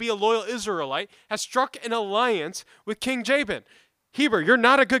supposed to be a loyal Israelite, has struck an alliance with King Jabin. Heber, you're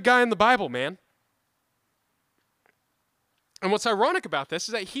not a good guy in the Bible, man. And what's ironic about this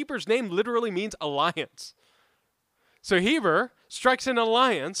is that Heber's name literally means alliance. So Heber strikes an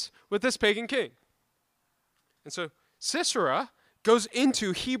alliance with this pagan king. And so Sisera goes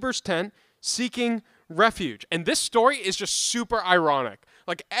into Heber's tent seeking refuge. And this story is just super ironic.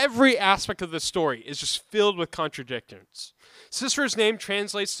 Like every aspect of the story is just filled with contradictions. Sisera's name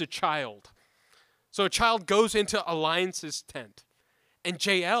translates to child. So a child goes into alliance's tent. And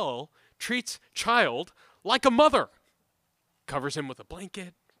Jael treats child like a mother. Covers him with a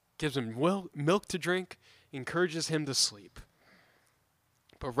blanket, gives him milk to drink, encourages him to sleep.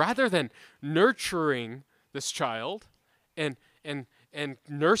 But rather than nurturing this child and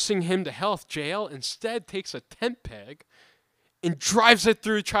nursing him to health, Jael instead takes a tent peg and drives it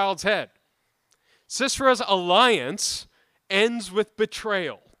through the child's head. Sisera's alliance ends with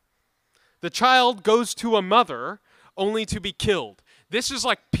betrayal. The child goes to a mother only to be killed. This is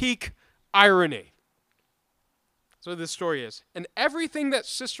like peak irony. So this story is. And everything that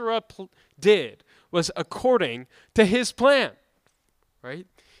Sisera did was according to his plan, right?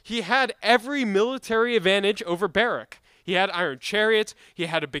 He had every military advantage over Barak. He had iron chariots. He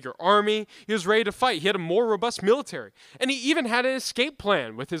had a bigger army. He was ready to fight. He had a more robust military. And he even had an escape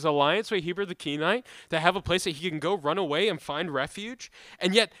plan with his alliance with Heber the Kenite to have a place that he can go run away and find refuge.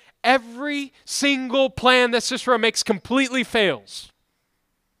 And yet every single plan that Sisera makes completely fails.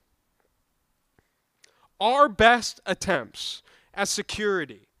 Our best attempts at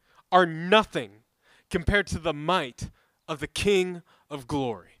security are nothing compared to the might of the King of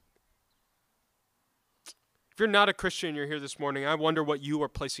Glory. If you're not a Christian, you're here this morning, I wonder what you are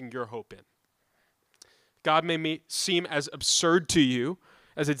placing your hope in. God may seem as absurd to you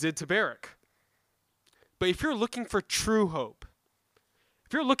as it did to Barak. But if you're looking for true hope,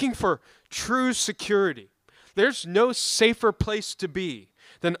 if you're looking for true security, there's no safer place to be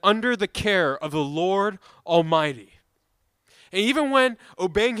than under the care of the Lord Almighty. And even when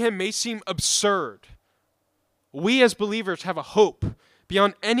obeying Him may seem absurd, we as believers have a hope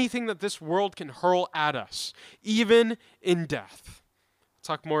beyond anything that this world can hurl at us, even in death. I'll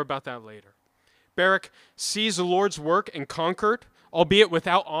talk more about that later. Barak sees the Lord's work and conquered, albeit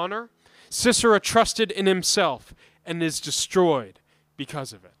without honor. Sisera trusted in himself and is destroyed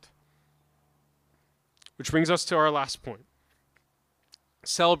because of it. Which brings us to our last point.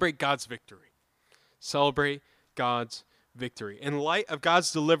 Celebrate God's victory. Celebrate God's victory. In light of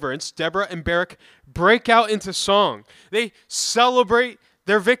God's deliverance, Deborah and Barak break out into song. They celebrate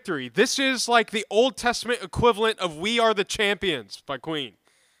their victory. This is like the Old Testament equivalent of We Are the Champions by Queen.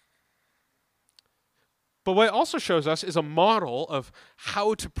 But what it also shows us is a model of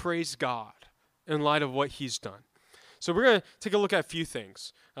how to praise God in light of what He's done. So we're going to take a look at a few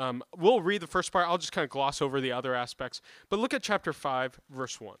things. We'll read the first part. I'll just kind of gloss over the other aspects. But look at chapter 5,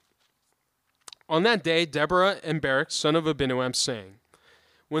 verse 1. On that day, Deborah and Barak, son of Abinoam, sang,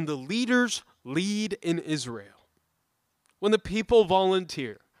 "When the leaders lead in Israel, when the people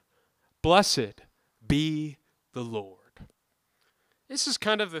volunteer, blessed be the Lord." This is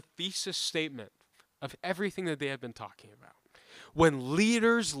kind of the thesis statement of everything that they have been talking about. When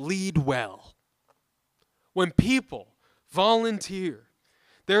leaders lead well, when people volunteer,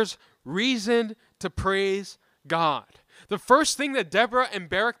 there's reason to praise God. The first thing that Deborah and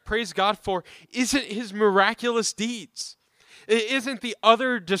Barak praise God for isn't his miraculous deeds. It isn't the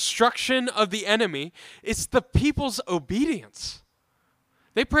utter destruction of the enemy. It's the people's obedience.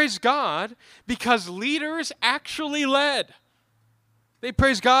 They praise God because leaders actually led. They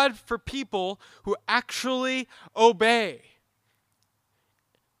praise God for people who actually obey.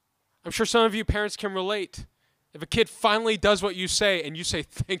 I'm sure some of you parents can relate. If a kid finally does what you say and you say,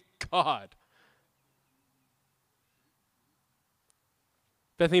 "Thank God."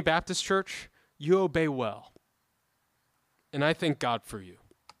 Bethany Baptist Church, you obey well. And I thank God for you.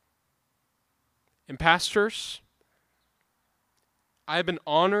 And pastors, I have been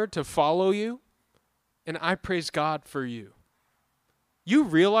honored to follow you, and I praise God for you. You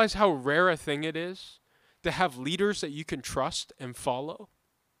realize how rare a thing it is to have leaders that you can trust and follow?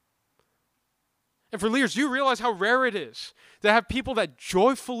 And for leaders, you realize how rare it is to have people that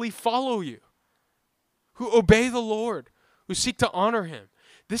joyfully follow you, who obey the Lord, who seek to honor Him.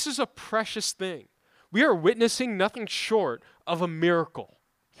 This is a precious thing. We are witnessing nothing short of a miracle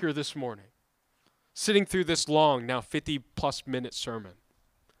here this morning. Sitting through this long, now 50-plus minute sermon.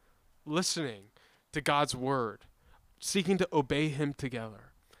 Listening to God's word. Seeking to obey Him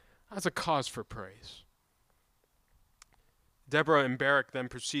together. That's a cause for praise. Deborah and Barak then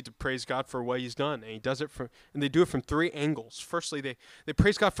proceed to praise God for what He's done. And they do it from three angles. Firstly, they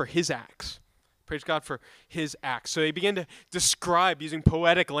praise God for His acts. Praise God for His acts. So they begin to describe, using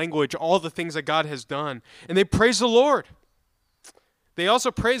poetic language, all the things that God has done. And they praise the Lord. They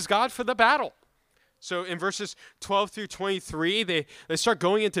also praise God for the battle. So in verses 12 through 23, they start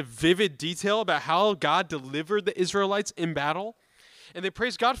going into vivid detail about how God delivered the Israelites in battle. And they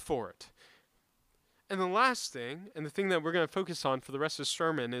praise God for it. And the last thing, and the thing that we're going to focus on for the rest of the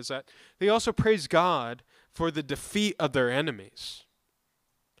sermon, is that they also praise God for the defeat of their enemies.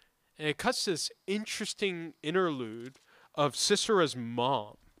 And it cuts this interesting interlude of Sisera's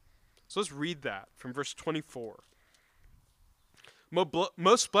mom. So let's read that from verse 24.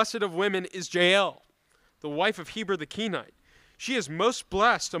 Most blessed of women is Jael, the wife of Heber the Kenite. She is most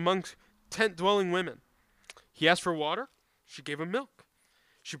blessed among tent-dwelling women. He asked for water. She gave him milk.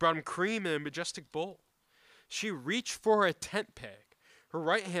 She brought him cream in a majestic bowl. She reached for a tent peg, her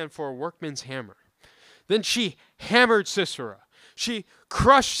right hand for a workman's hammer. Then she hammered Sisera. She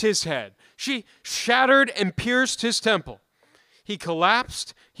crushed his head. She shattered and pierced his temple. He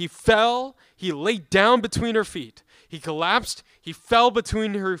collapsed. He fell. He lay down between her feet. He collapsed. He fell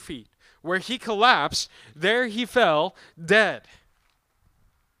between her feet. Where he collapsed, there he fell dead.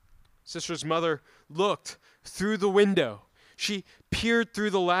 Sisera's mother looked through the window. She peered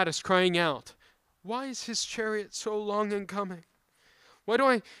through the lattice, crying out, "Why is his chariot so long in coming? Why do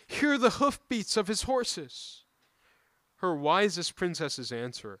I hear the hoofbeats of his horses?" Her wisest princesses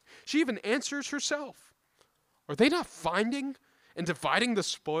answer. She even answers herself. Are they not finding and dividing the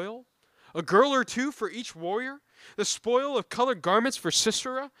spoil? A girl or two for each warrior? The spoil of colored garments for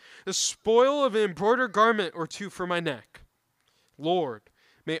Sisera? The spoil of an embroidered garment or two for my neck? Lord,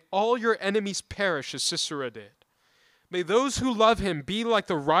 may all your enemies perish as Sisera did. May those who love him be like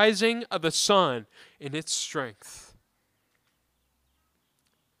the rising of the sun in its strength.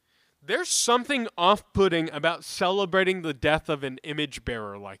 There's something off-putting about celebrating the death of an image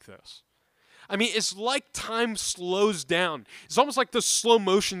bearer like this. I mean, it's like time slows down. It's almost like the slow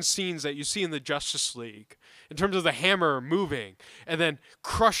motion scenes that you see in the Justice League in terms of the hammer moving and then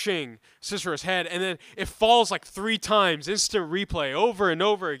crushing Sisera's head, and then it falls like 3 times, instant replay over and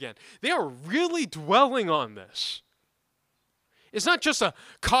over again. They are really dwelling on this. It's not just a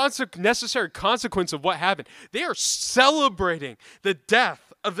necessary consequence of what happened. They are celebrating the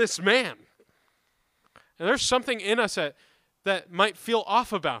death of this man. And there's something in us that might feel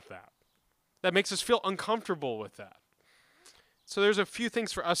off about that. That makes us feel uncomfortable with that. So there's a few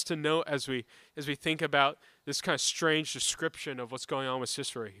things for us to note as we think about this kind of strange description of what's going on with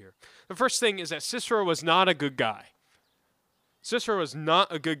Sisera here. The first thing is that Sisera was not a good guy. Sisera was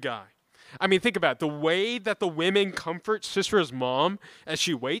not a good guy. I mean, think about it. The way that the women comfort Sisera's mom as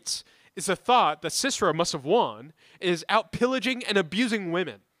she waits is the thought that Sisera must have won is out pillaging and abusing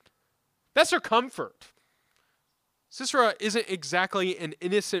women. That's her comfort. Sisera isn't exactly an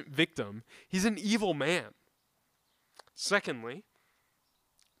innocent victim. He's an evil man. Secondly,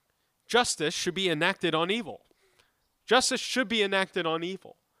 justice should be enacted on evil. Justice should be enacted on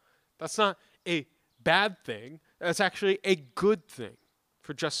evil. That's not a bad thing. That's actually a good thing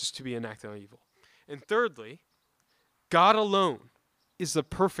for justice to be enacted on evil. And thirdly, God alone is the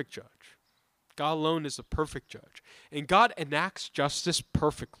perfect judge. God alone is the perfect judge. And God enacts justice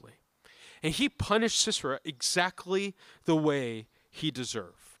perfectly. And he punished Sisera exactly the way he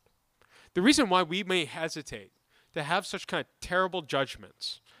deserved. The reason why we may hesitate to have such kind of terrible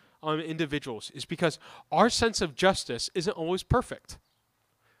judgments on individuals is because our sense of justice isn't always perfect.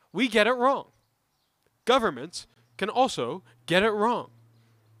 We get it wrong. Governments can also get it wrong.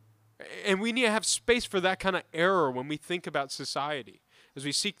 And we need to have space for that kind of error when we think about society as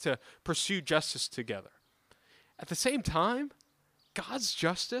we seek to pursue justice together. At the same time, God's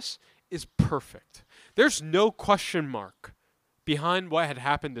justice is perfect. There's no question mark behind what had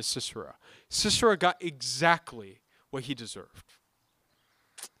happened to Sisera. Sisera got exactly what he deserved.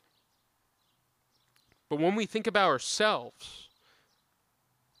 But when we think about ourselves,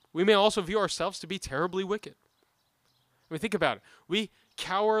 we may also view ourselves to be terribly wicked. I mean, think about it. We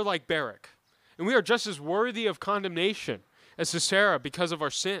cower like Barak, and we are just as worthy of condemnation as Sisera because of our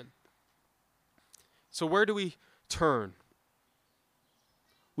sin. So where do we turn?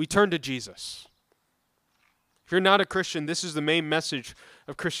 We turn to Jesus. If you're not a Christian, this is the main message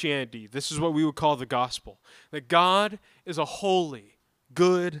of Christianity. This is what we would call the gospel. That God is a holy,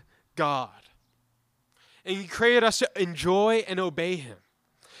 good God. And he created us to enjoy and obey him.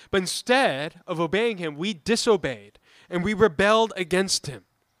 But instead of obeying him, we disobeyed and we rebelled against him.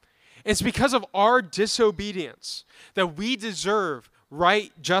 It's because of our disobedience that we deserve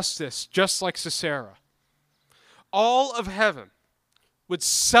right justice, just like Sisera. All of heaven would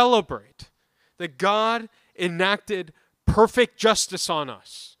celebrate that God enacted perfect justice on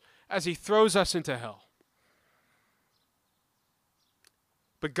us as he throws us into hell.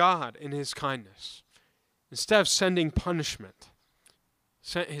 But God, in his kindness, instead of sending punishment,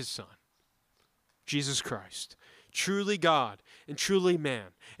 sent his Son, Jesus Christ, truly God and truly man.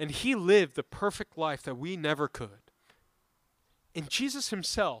 And he lived the perfect life that we never could. And Jesus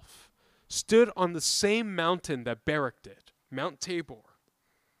himself stood on the same mountain that Barak did, Mount Tabor.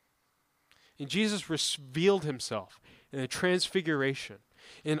 And Jesus revealed himself in the transfiguration,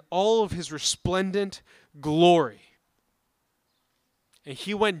 in all of his resplendent glory. And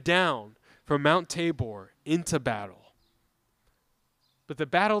he went down from Mount Tabor into battle. But the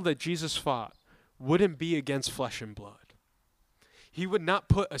battle that Jesus fought wouldn't be against flesh and blood. He would not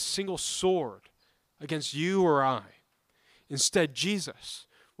put a single sword against you or I. Instead, Jesus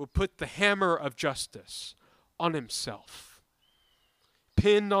would put the hammer of justice on himself,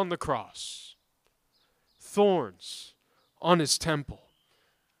 pinned on the cross, thorns on his temple.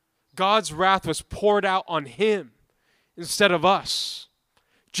 God's wrath was poured out on him instead of us.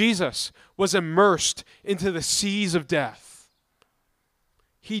 Jesus was immersed into the seas of death.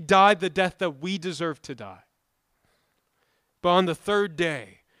 He died the death that we deserve to die. But on the third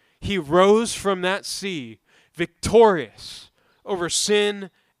day, he rose from that sea victorious over sin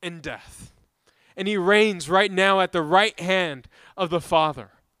and death. And he reigns right now at the right hand of the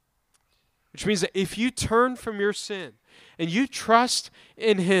Father. Which means that if you turn from your sin and you trust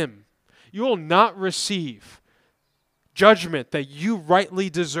in him, you will not receive judgment that you rightly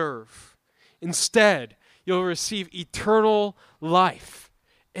deserve. Instead, you'll receive eternal life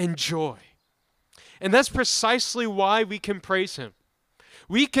and joy. And that's precisely why we can praise him.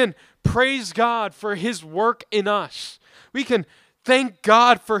 We can praise God for his work in us. We can thank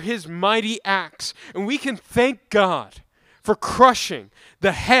God for his mighty acts. And we can thank God for crushing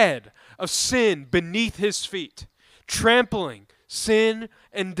the head of sin beneath his feet, trampling sin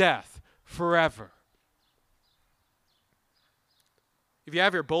and death forever. If you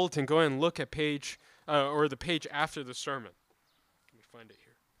have your bulletin, go ahead and look at the page after the sermon. Let me find it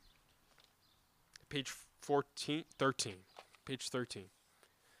here. Page 13. Page 13.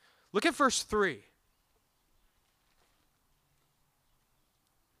 Look at verse 3.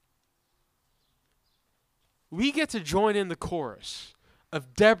 We get to join in the chorus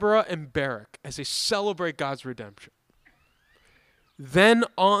of Deborah and Barak as they celebrate God's redemption. Then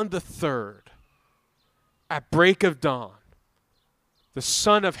on the third, at break of dawn, the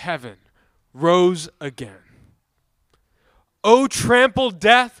Son of Heaven rose again. O trampled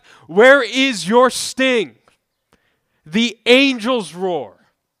death, where is your sting? The angels roar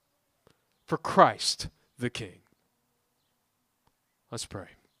for Christ the King. Let's pray.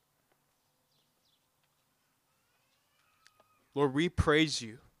 Lord, we praise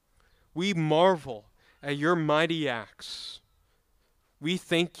you. We marvel at your mighty acts. We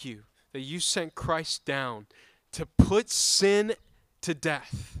thank you that you sent Christ down to put sin to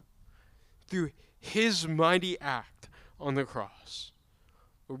death through his mighty act on the cross.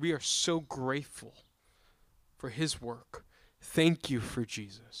 Lord, we are so grateful for his work. Thank you for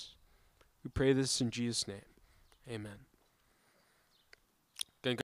Jesus. We pray this in Jesus' name. Amen.